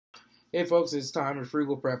Hey folks, it's Tom, a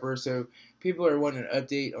frugal prepper. So people are wanting an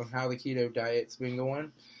update on how the keto diet's been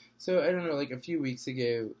going. So I don't know, like a few weeks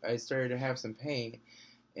ago, I started to have some pain,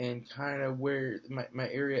 and kind of where my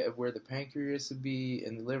area of where the pancreas would be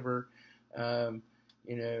and the liver. Um,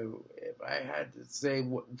 if I had to say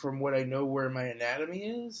from what I know where my anatomy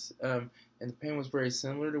is, and the pain was very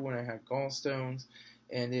similar to when I had gallstones,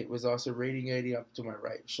 and it was also radiating up to my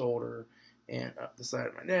right shoulder and up the side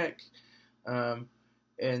of my neck. Um,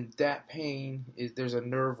 and that pain is there's a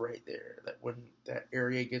nerve right there that when that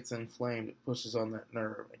area gets inflamed, it pushes on that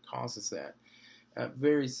nerve and causes that.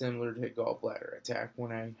 Very similar to a gallbladder attack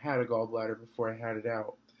when I had a gallbladder before I had it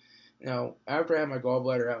out. Now, after I had my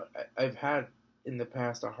gallbladder out, I've had in the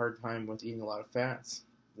past a hard time with eating a lot of fats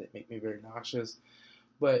that make me very nauseous,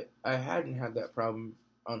 but I hadn't had that problem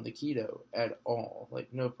on the keto at all,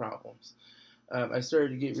 like no problems. I started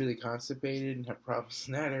to get really constipated and have problems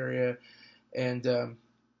in that area, and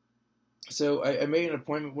so I made an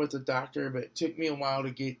appointment with the doctor, but it took me a while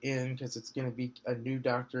to get in because it's going to be a new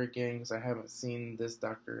doctor again because I haven't seen this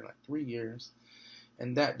doctor in like 3 years.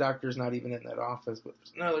 And that doctor's not even in that office, but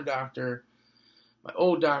there's another doctor. My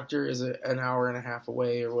old doctor is an hour and a half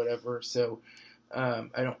away or whatever, so I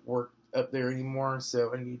don't work up there anymore,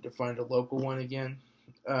 so I need to find a local one again.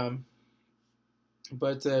 Um,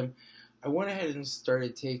 but I went ahead and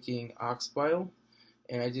started taking Ox Bile,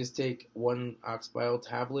 and I just take one Ox Bile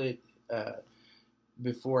tablet uh,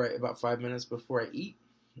 about 5 minutes before I eat,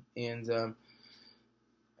 and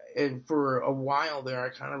and for a while there, I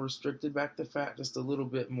kind of restricted back the fat just a little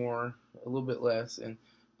bit more, a little bit less, and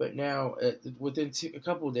but now within a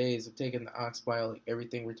couple of days of taking the Ox Bile, like,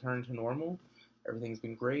 everything returned to normal. Everything's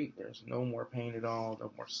been great. There's no more pain at all,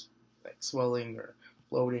 no more like swelling or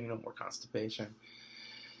bloating, no more constipation.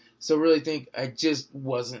 So really think I just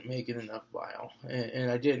wasn't making enough bile,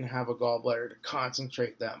 and I didn't have a gallbladder to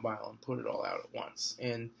concentrate that bile and put it all out at once.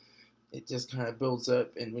 And it just kind of builds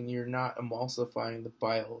up, and when you're not emulsifying the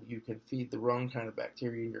bile, you can feed the wrong kind of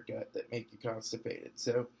bacteria in your gut that make you constipated.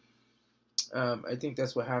 So I think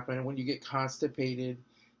that's what happened. And when you get constipated,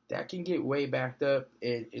 that can get way backed up,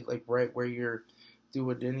 and it like right where your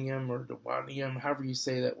duodenum or duodenum, however you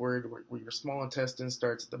say that word, where your small intestine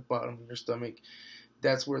starts at the bottom of your stomach.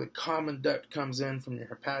 That's where the common duct comes in from your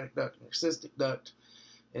hepatic duct and your cystic duct,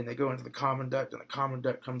 and they go into the common duct, and the common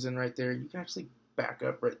duct comes in right there. You can actually back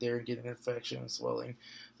up right there and get an infection and swelling.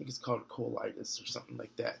 I think it's called colitis or something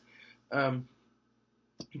like that. Um,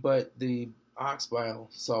 but the ox bile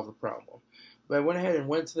solved the problem. But I went ahead and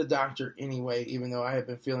went to the doctor anyway, even though I had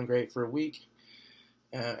been feeling great for a week.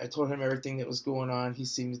 I told him everything that was going on. He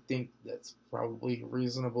seemed to think that's probably a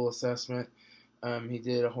reasonable assessment. He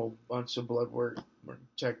did a whole bunch of blood work,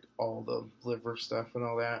 checked all the liver stuff and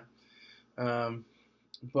all that. Um,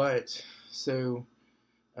 but so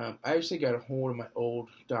I actually got a hold of my old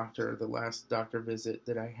doctor, the last doctor visit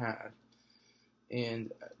that I had,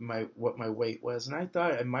 and what my weight was, and I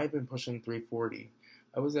thought I might have been pushing 340.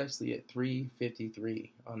 I was actually at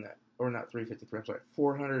 353 on that, or not 353. I'm sorry,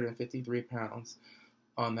 453 pounds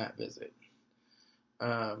on that visit.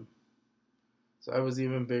 Um, So I was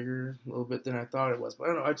even bigger a little bit than I thought it was. But I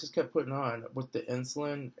don't know, I just kept putting on with the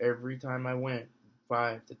insulin every time I went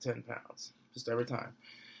 5 to 10 pounds, just every time.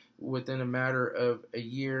 Within a matter of a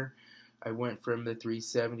year, I went from the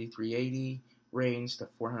 370, 380 range to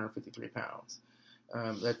 453 pounds.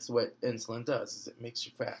 That's what insulin does, is it makes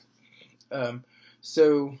you fat. Um,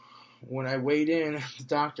 so when I weighed in at the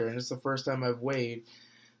doctor, and it's the first time I've weighed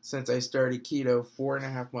since I started keto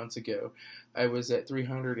 4.5 months ago, I was at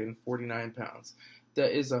 349 pounds.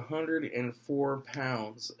 That is 104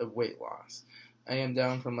 pounds of weight loss. I am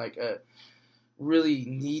down from like a really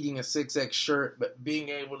needing a 6X shirt, but being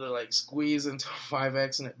able to like squeeze into a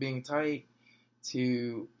 5X and it being tight,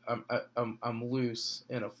 to I'm loose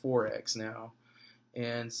in a 4X now.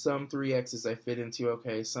 And some 3Xs I fit into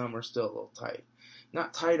okay, some are still a little tight.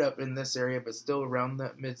 Not tight up in this area, but still around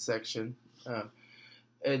that midsection.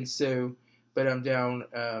 And so, but I'm down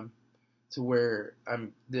to where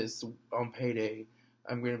I'm this on payday.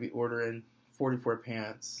 I'm going to be ordering 44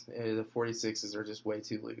 pants. The 46s are just way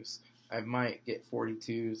too loose. I might get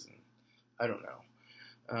 42s, and I don't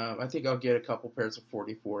know. I think I'll get a couple pairs of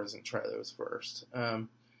 44s and try those first.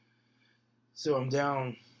 So I'm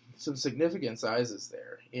down some significant sizes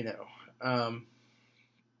there, you know.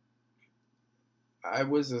 I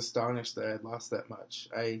was astonished that I would lost that much.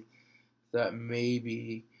 I thought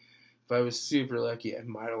maybe if I was super lucky, I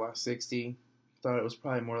might have lost 60. Thought it was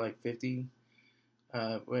probably more like 50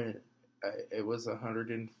 when it was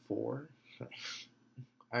 104.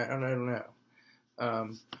 I don't know.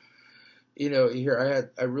 Um, here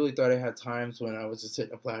I really thought I had times when I was just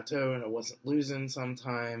hitting a plateau and I wasn't losing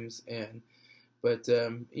sometimes, but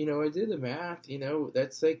I did the math.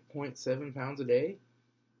 That's like 0.7 pounds a day.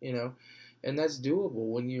 You know, and that's doable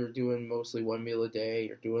when you're doing mostly one meal a day.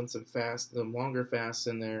 You're doing some longer fasts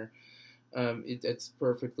in there. It's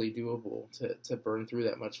perfectly doable to burn through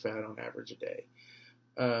that much fat on average a day.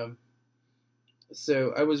 Um,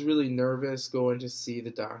 so I was really nervous going to see the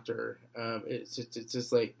doctor. It's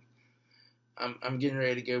just like I'm getting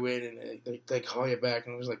ready to go in and they call you back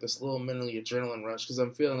and there's like this little mentally adrenaline rush because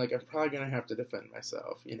I'm feeling like I'm probably gonna have to defend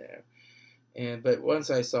myself. But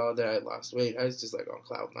once I saw that I had lost weight, I was just like on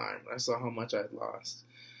cloud nine when I saw how much I had lost.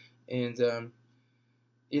 And the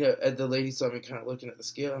lady saw me kind of looking at the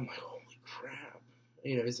scale. I'm like, holy crap!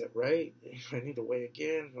 Is that right? I need to weigh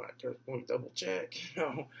again. I double check.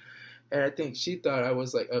 And I think she thought I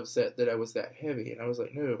was like upset that I was that heavy, and I was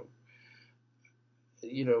like, no.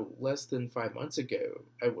 Less than 5 months ago,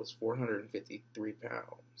 I was 453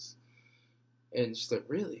 pounds. And she's like,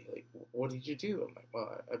 really? Like, what did you do? I'm like,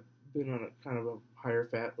 well, I've been on a kind of a higher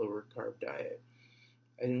fat, lower carb diet.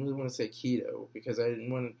 I didn't really want to say keto because I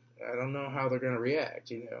don't know how they're going to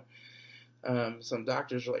react. Some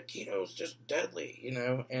doctors are like, keto's just deadly.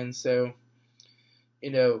 And so,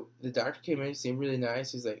 the doctor came in, he seemed really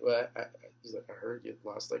nice. He's like, well, I heard you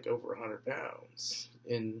lost like over 100 pounds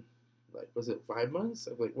in, like, was it 5 months?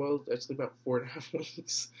 I'm like, well, actually about 4.5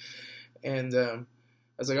 weeks. And I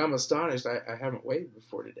was like, I'm astonished. I haven't weighed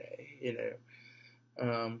before today.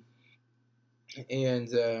 Um, and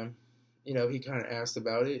he kind of asked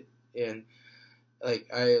about it. And, like,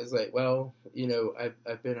 I was like, well,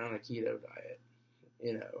 I've been on a keto diet.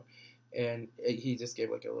 And he just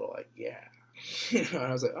gave, like, a little, like, yeah. And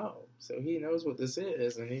I was like, oh, so he knows what this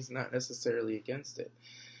is, and he's not necessarily against it.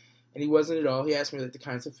 And he wasn't at all. He asked me, like, the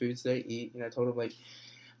kinds of foods that I eat, and I told him, like,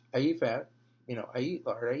 I eat fat, I eat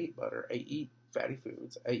lard, I eat butter, I eat fatty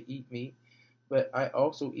foods, I eat meat, but I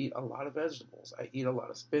also eat a lot of vegetables. I eat a lot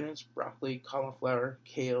of spinach, broccoli, cauliflower,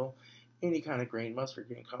 kale, any kind of green, mustard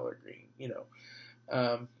green, collard green,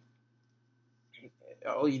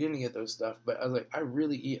 I'll eat any of those stuff, but I was like, I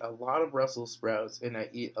really eat a lot of Brussels sprouts, and I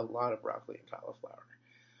eat a lot of broccoli and cauliflower.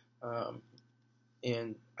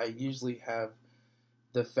 And I usually have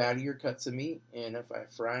the fattier cuts of meat, and if I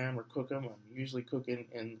fry them or cook them, I'm usually cooking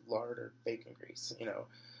in lard or bacon grease. I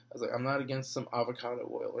was like, I'm not against some avocado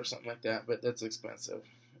oil or something like that, but that's expensive.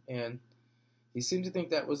 And he seemed to think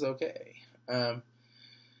that was okay.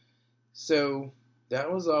 So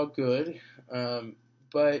that was all good,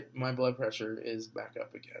 but my blood pressure is back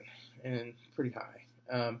up again and pretty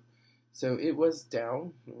high. So it was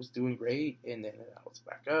down, it was doing great, and then it was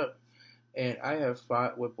back up. And I have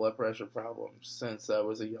fought with blood pressure problems since I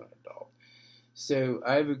was a young adult. So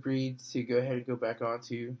I've agreed to go ahead and go back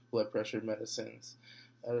onto blood pressure medicines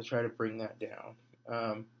to try to bring that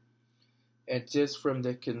down. And just from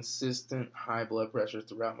the consistent high blood pressure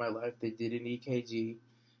throughout my life, they did an EKG,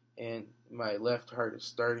 and my left heart is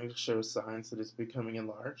starting to show signs that it's becoming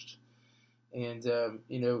enlarged. And,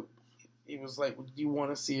 he was like, do you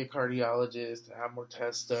want to see a cardiologist, have more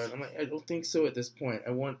tests done? I'm like, I don't think so at this point.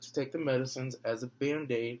 I want to take the medicines as a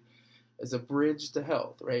Band-Aid, as a bridge to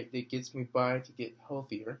health, right? That gets me by to get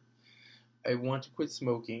healthier. I want to quit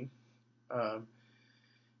smoking.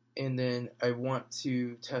 And then I want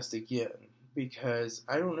to test again because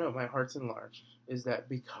I don't know, my heart's enlarged. Is that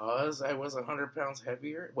because I was 100 pounds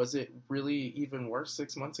heavier? Was it really even worse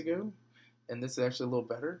 6 months ago? And this is actually a little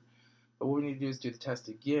better? But what we need to do is do the test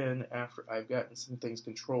again after I've gotten some things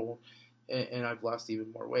controlled and I've lost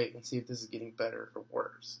even more weight and see if this is getting better or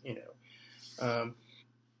worse,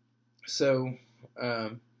 So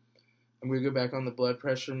I'm going to go back on the blood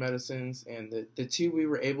pressure medicines, and the two we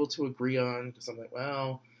were able to agree on, because I'm like,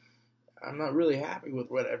 well, I'm not really happy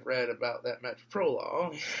with what I've read about that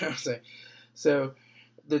metoprolol. So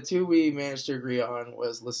the two we managed to agree on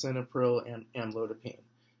was lisinopril and amlodipine,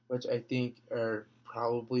 which I think are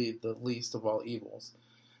probably the least of all evils.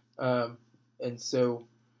 And so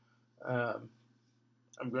I'm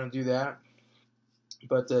going to do that.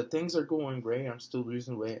 But things are going great. I'm still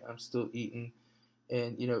losing weight. I'm still eating.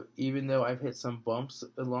 And, even though I've hit some bumps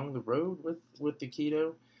along the road with the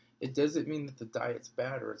keto, it doesn't mean that the diet's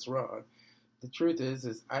bad or it's wrong. The truth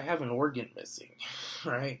is I have an organ missing,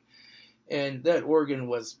 right? And that organ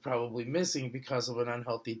was probably missing because of an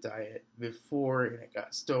unhealthy diet before, and it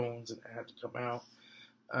got stones and it had to come out.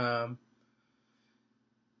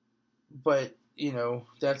 But,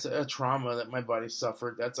 that's a trauma that my body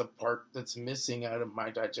suffered. That's a part that's missing out of my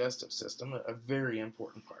digestive system, a very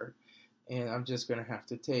important part. And I'm just going to have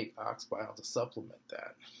to take Ox Bile to supplement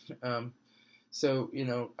that. So,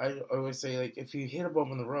 I always say, like, if you hit a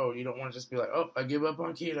bump in the road, you don't want to just be like, oh, I give up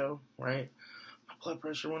on keto, right? My blood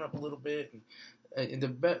pressure went up a little bit. And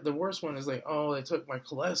the worst one is like, oh, they took my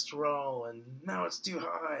cholesterol and now it's too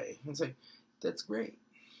high. It's like, that's great.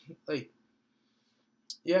 Like,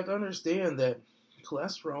 you have to understand that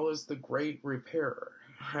cholesterol is the great repairer,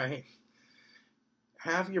 right?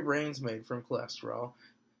 Half your brain's made from cholesterol.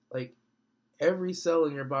 Like, every cell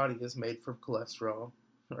in your body is made from cholesterol,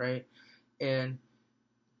 right? And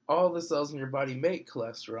all the cells in your body make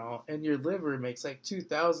cholesterol, and your liver makes like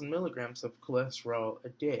 2,000 milligrams of cholesterol a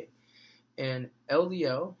day. And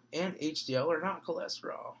LDL and HDL are not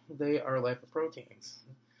cholesterol. They are lipoproteins.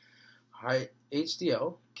 High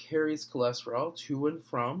HDL carries cholesterol to and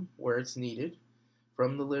from where it's needed,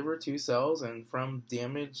 from the liver to cells and from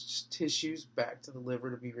damaged tissues back to the liver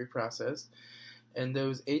to be reprocessed. And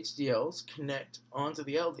those HDLs connect onto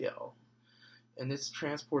the LDL, and it's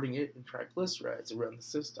transporting it in triglycerides around the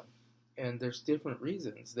system. And there's different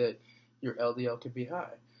reasons that your LDL could be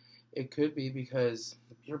high. It could be because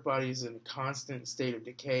your body is in a constant state of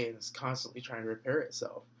decay and is constantly trying to repair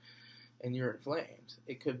itself, and you're inflamed.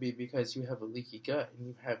 It could be because you have a leaky gut and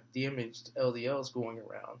you have damaged LDLs going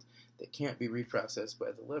around that can't be reprocessed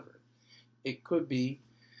by the liver. It could be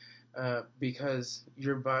because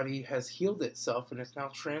your body has healed itself and it's now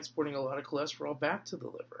transporting a lot of cholesterol back to the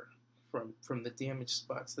liver from the damaged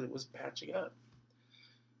spots that it was patching up.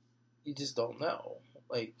 You just don't know.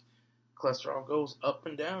 Like, cholesterol goes up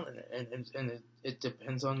and down, and it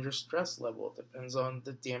depends on your stress level. It depends on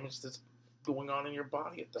the damage that's going on in your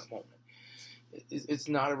body at that moment. It's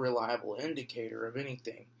not a reliable indicator of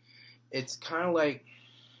anything. It's kind of like,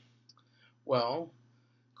 well,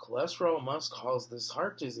 cholesterol must cause this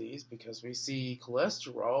heart disease because we see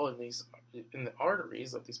cholesterol in the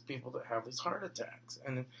arteries of these people that have these heart attacks,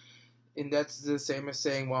 and that's the same as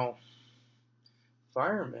saying, well,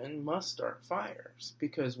 firemen must start fires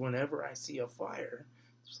because whenever I see a fire,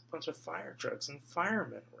 there's a bunch of fire trucks and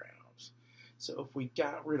firemen around. So if we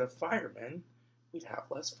got rid of firemen, we'd have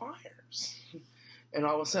less fires. And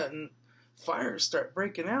all of a sudden, fires start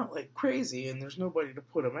breaking out like crazy, and there's nobody to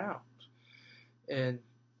put them out. And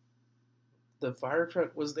the fire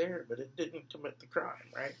truck was there, but it didn't commit the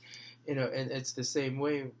crime, right? And it's the same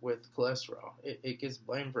way with cholesterol. It gets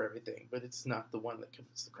blamed for everything, but it's not the one that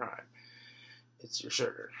commits the crime. It's your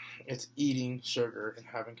sugar. It's eating sugar and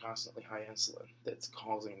having constantly high insulin that's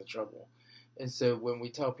causing the trouble. And so when we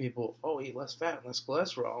tell people, oh, eat less fat and less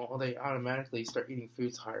cholesterol, well, they automatically start eating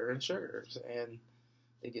foods higher in sugars, and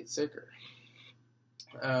they get sicker.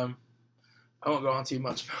 I won't go on too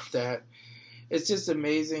much about that. It's just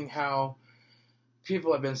amazing how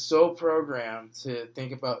people have been so programmed to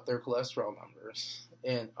think about their cholesterol numbers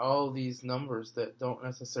and all these numbers that don't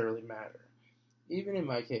necessarily matter. Even in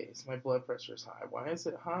my case, my blood pressure is high. Why is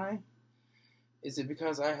it high? Is it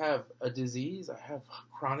because I have a disease? I have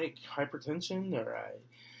chronic hypertension?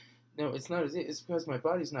 No, it's not. It's because my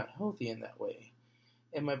body's not healthy in that way.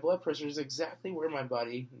 And my blood pressure is exactly where my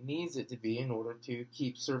body needs it to be in order to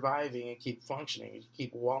keep surviving and keep functioning and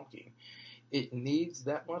keep walking. It needs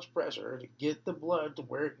that much pressure to get the blood to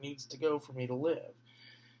where it needs to go for me to live.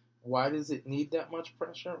 Why does it need that much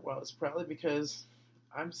pressure? Well, it's probably because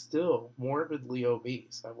I'm still morbidly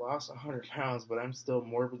obese. I've lost 100 pounds, but I'm still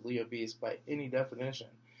morbidly obese by any definition.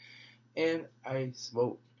 And I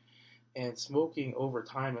smoke. And smoking over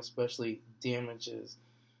time especially damages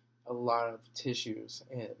a lot of tissues,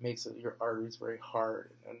 and it makes your arteries very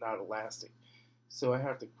hard and not elastic. So I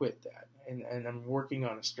have to quit that. And I'm working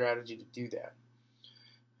on a strategy to do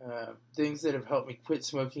that. Things that have helped me quit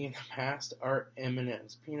smoking in the past are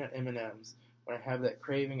M&Ms, peanut M&Ms. When I have that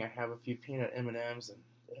craving, I have a few peanut M&Ms, and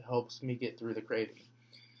it helps me get through the craving.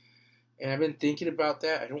 And I've been thinking about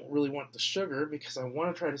that. I don't really want the sugar because I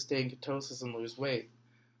want to try to stay in ketosis and lose weight.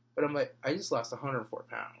 But I'm like, I just lost 104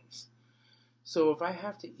 pounds. So if I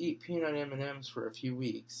have to eat peanut M&Ms for a few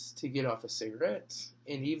weeks to get off of cigarettes,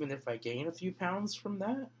 and even if I gain a few pounds from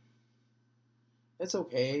that, that's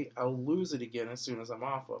okay. I'll lose it again as soon as I'm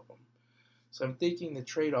off of them. So I'm thinking the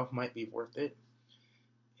trade-off might be worth it.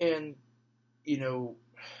 And,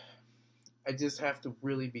 I just have to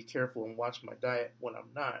really be careful and watch my diet when I'm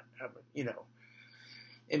not having,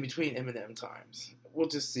 in between M&M times. We'll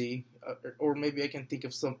just see. Or maybe I can think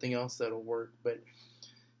of something else that'll work. But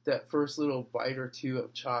that first little bite or two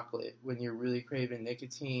of chocolate, when you're really craving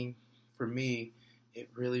nicotine, for me, it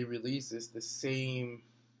really releases the same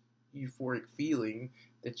euphoric feeling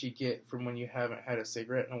that you get from when you haven't had a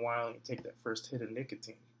cigarette in a while and you take that first hit of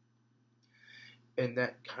nicotine. And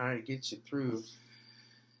that kind of gets you through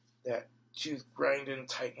that tooth grinding,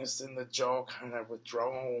 tightness in the jaw, kind of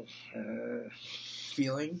withdrawal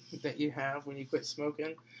feeling that you have when you quit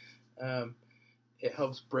smoking. It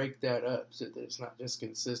helps break that up so that it's not just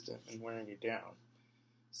consistent and wearing you down.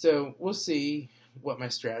 So we'll see what my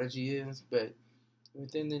strategy is, but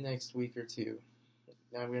within the next week or two,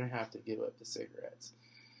 I'm going to have to give up the cigarettes.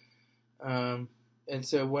 And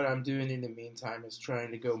so what I'm doing in the meantime is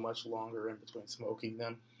trying to go much longer in between smoking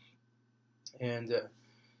them, and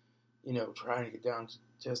trying to get down to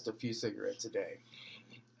just a few cigarettes a day,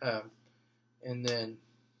 and then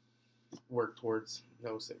work towards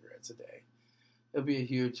no cigarettes a day. It'll be a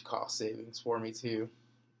huge cost savings for me too.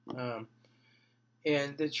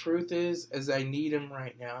 And the truth is I need them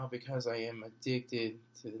right now because I am addicted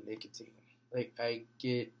to the nicotine. Like, I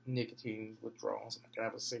get nicotine withdrawals and I can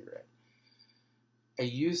have a cigarette. I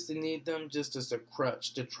used to need them just as a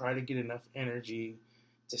crutch to try to get enough energy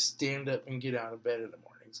to stand up and get out of bed in the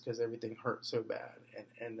mornings because everything hurt so bad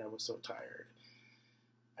and I was so tired.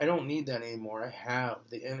 I don't need that anymore. I have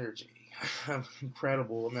the energy. I have an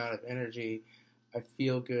incredible amount of energy. I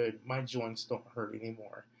feel good. My joints don't hurt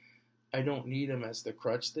anymore. I don't need them as the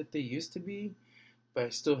crutch that they used to be, but I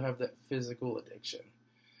still have that physical addiction.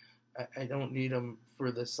 I don't need them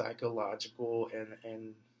for the psychological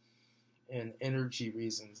and energy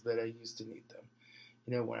reasons that I used to need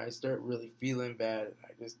them. When I start really feeling bad and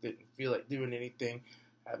I just didn't feel like doing anything,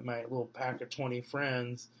 I had my little pack of 20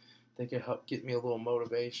 friends that could help get me a little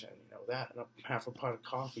motivation. That and half a pot of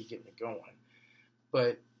coffee get me going.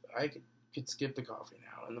 But I could skip the coffee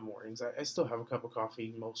now in the mornings. I still have a cup of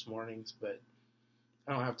coffee most mornings, but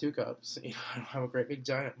I don't have 2 cups. I don't have a great big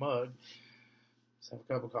giant mug. Just have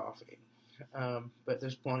a cup of coffee. But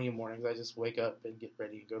there's plenty of mornings I just wake up and get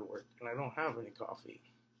ready to go to work, and I don't have any coffee.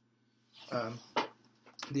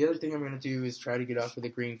 The other thing I'm going to do is try to get off of the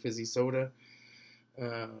green fizzy soda.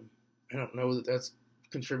 I don't know that that's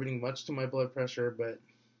contributing much to my blood pressure, but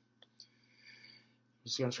I'm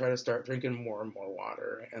just going to try to start drinking more and more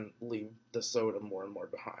water and leave the soda more and more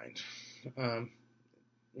behind.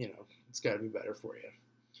 It's got to be better for you.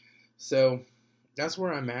 So that's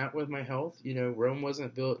where I'm at with my health. Rome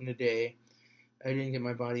wasn't built in a day. I didn't get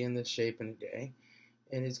my body in this shape in a day.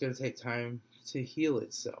 And it's going to take time to heal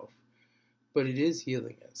itself. But it is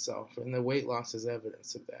healing itself. And the weight loss is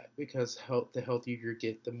evidence of that. Because the healthier you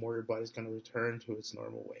get, the more your body's going to return to its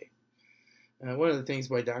normal weight. One of the things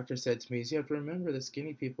my doctor said to me is you have to remember that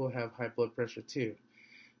skinny people have high blood pressure too.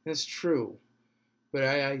 And it's true. But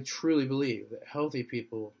I truly believe that healthy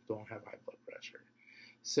people don't have high blood pressure.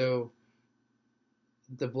 So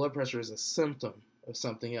the blood pressure is a symptom of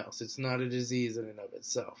something else. It's not a disease in and of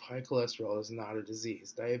itself. High cholesterol is not a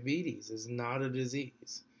disease. Diabetes is not a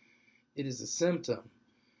disease. It is a symptom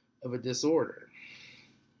of a disorder.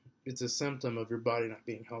 It's a symptom of your body not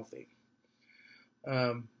being healthy.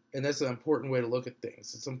 And that's an important way to look at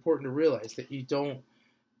things. It's important to realize that you don't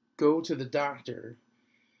go to the doctor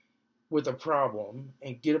with a problem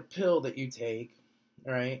and get a pill that you take,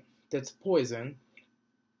 right, that's poison.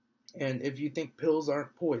 And if you think pills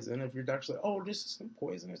aren't poison, if your doctor's like, oh, this isn't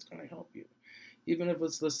poison, it's going to help you. Even if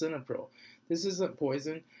it's lisinopril. This isn't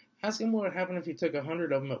poison. Ask him what would happen if you took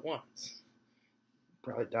 100 of them at once.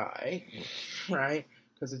 Probably die, right?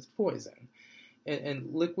 Because it's poison.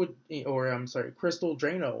 And crystal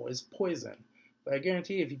Drano is poison. But I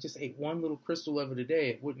guarantee you, if you just ate one little crystal of it a day,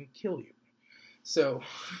 it wouldn't kill you. So,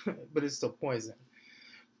 but it's still poison.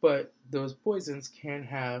 But those poisons can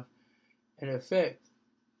have an effect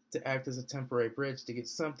to act as a temporary bridge to get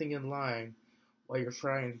something in line while you're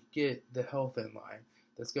trying to get the health in line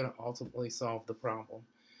that's going to ultimately solve the problem.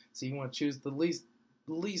 So you want to choose the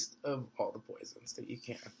least of all the poisons that you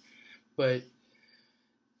can. But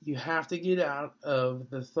you have to get out of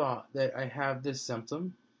the thought that I have this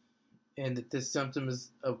symptom and that this symptom is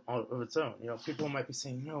of its own. People might be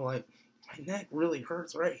saying, like, my neck really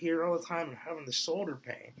hurts right here all the time and having the shoulder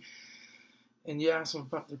pain. And you ask them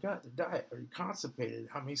about their gut, their diet, are you constipated?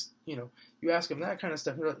 How many, you ask them that kind of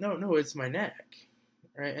stuff. They're like, no, it's my neck.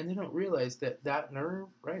 Right? And they don't realize that nerve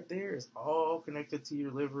right there is all connected to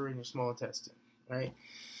your liver and your small intestine. Right?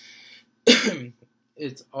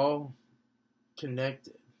 It's all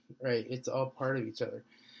connected. Right? It's all part of each other.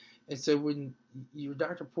 And so when your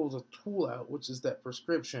doctor pulls a tool out, which is that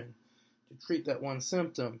prescription to treat that one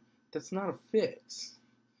symptom, that's not a fix.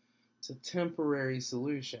 It's a temporary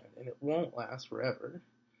solution, and it won't last forever,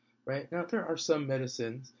 right? Now, there are some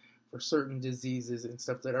medicines for certain diseases and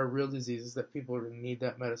stuff that are real diseases that people are going to need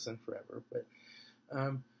that medicine forever, but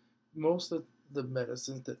most of the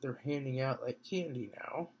medicines that they're handing out like candy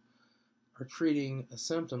now are treating a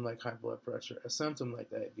symptom like high blood pressure, a symptom like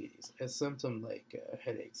diabetes, a symptom like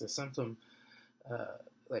headaches, a symptom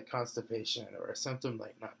like constipation, or a symptom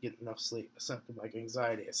like not getting enough sleep, a symptom like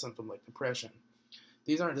anxiety, a symptom like depression.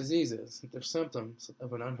 These aren't diseases. They're symptoms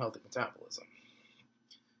of an unhealthy metabolism.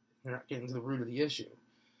 They're not getting to the root of the issue.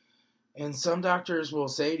 And some doctors will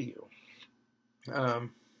say to you,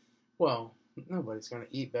 well, nobody's going to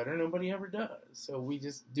eat better. Nobody ever does. So we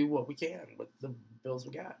just do what we can with the bills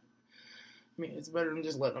we got. I mean, it's better than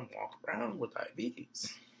just letting them walk around with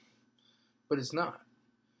diabetes. But it's not.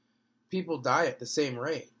 People die at the same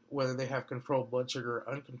rate, whether they have controlled blood sugar or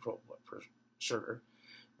uncontrolled blood sugar.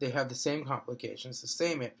 They have the same complications, the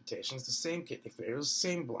same amputations, the same kidney failure, the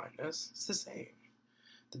same blindness. It's the same.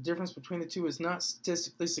 The difference between the two is not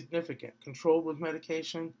statistically significant, controlled with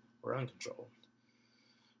medication or uncontrolled,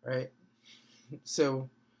 right? So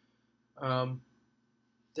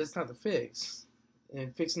that's not the fix.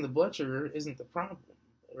 And fixing the blood sugar isn't the problem,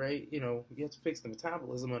 right? You have to fix the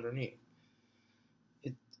metabolism underneath.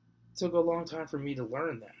 It took a long time for me to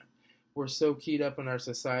learn that. We're so keyed up in our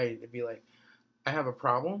society to be like, I have a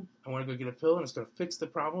problem, I want to go get a pill, and it's going to fix the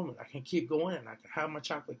problem, and I can keep going, and I can have my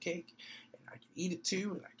chocolate cake, and I can eat it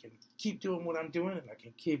too, and I can keep doing what I'm doing, and I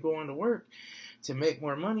can keep going to work to make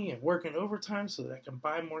more money and working overtime so that I can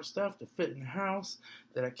buy more stuff to fit in the house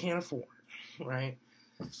that I can't afford, right?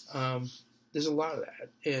 There's a lot of that,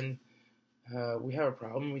 and we have a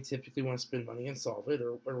problem. We typically want to spend money and solve it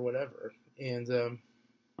or whatever, and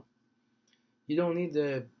you don't need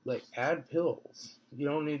to add pills. You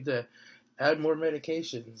don't need to add more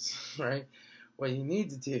medications, right? What you need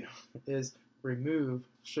to do is remove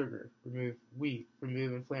sugar, remove wheat,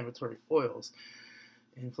 remove inflammatory oils,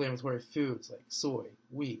 inflammatory foods like soy,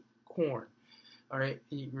 wheat, corn. All right,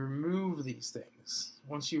 you remove these things.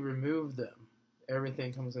 Once you remove them,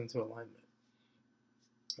 everything comes into alignment.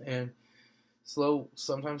 And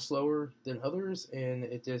sometimes slower than others, and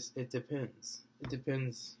it depends. It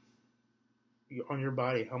depends on your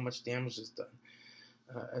body how much damage is done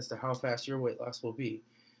as to how fast your weight loss will be.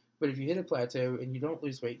 But if you hit a plateau and you don't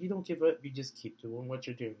lose weight, you don't give up. You just keep doing what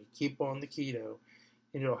you're doing. You keep on the keto,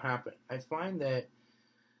 and it'll happen. I find that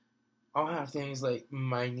I'll have things like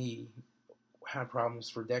my knee had problems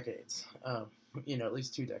for decades, at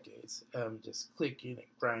least 2 decades, just clicking and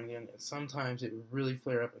grinding, and sometimes it would really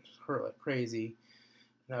flare up and hurt like crazy,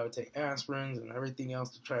 and I would take aspirins and everything else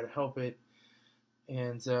to try to help it,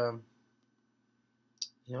 and,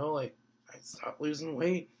 I stopped losing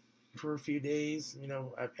weight for a few days,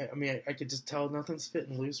 I could just tell nothing's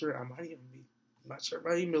fitting looser. I'm not sure, it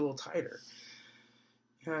might even be a little tighter.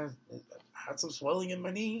 I had some swelling in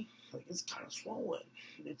my knee. It's kind of swollen.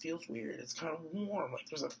 It feels weird. It's kind of warm.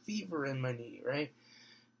 There's a fever in my knee, right?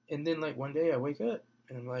 And then, one day I wake up,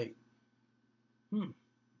 and I'm like,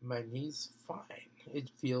 my knee's fine. It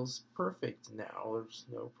feels perfect now. There's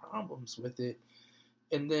no problems with it.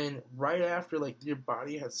 And then right after, your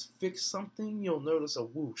body has fixed something, you'll notice a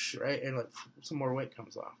whoosh, right? And, some more weight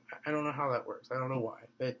comes off. I don't know how that works. I don't know why.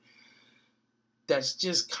 But that's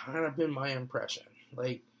just kind of been my impression.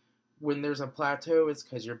 When there's a plateau, it's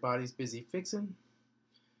because your body's busy fixing.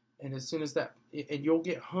 And as soon as and you'll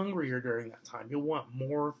get hungrier during that time. You'll want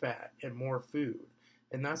more fat and more food.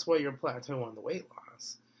 And that's why you're plateau on the weight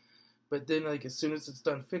loss. But then, as soon as it's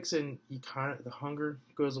done fixing, the hunger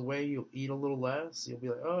goes away. You'll eat a little less. You'll be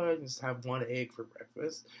like, oh, I just have 1 egg for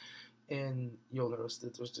breakfast. And you'll notice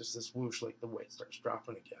that there's just this whoosh, the weight starts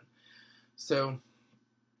dropping again. So,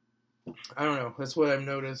 I don't know. That's what I've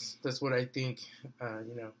noticed. That's what I think.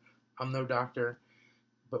 I'm no doctor.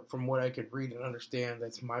 But from what I could read and understand,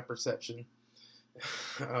 that's my perception.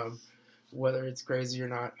 Whether it's crazy or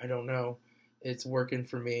not, I don't know. It's working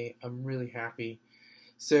for me. I'm really happy.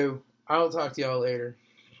 So, I'll talk to y'all later.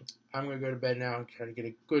 I'm going to go to bed now and try to get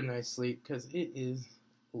a good night's sleep because it is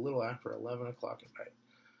a little after 11 o'clock at night.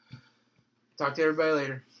 Talk to everybody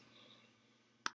later.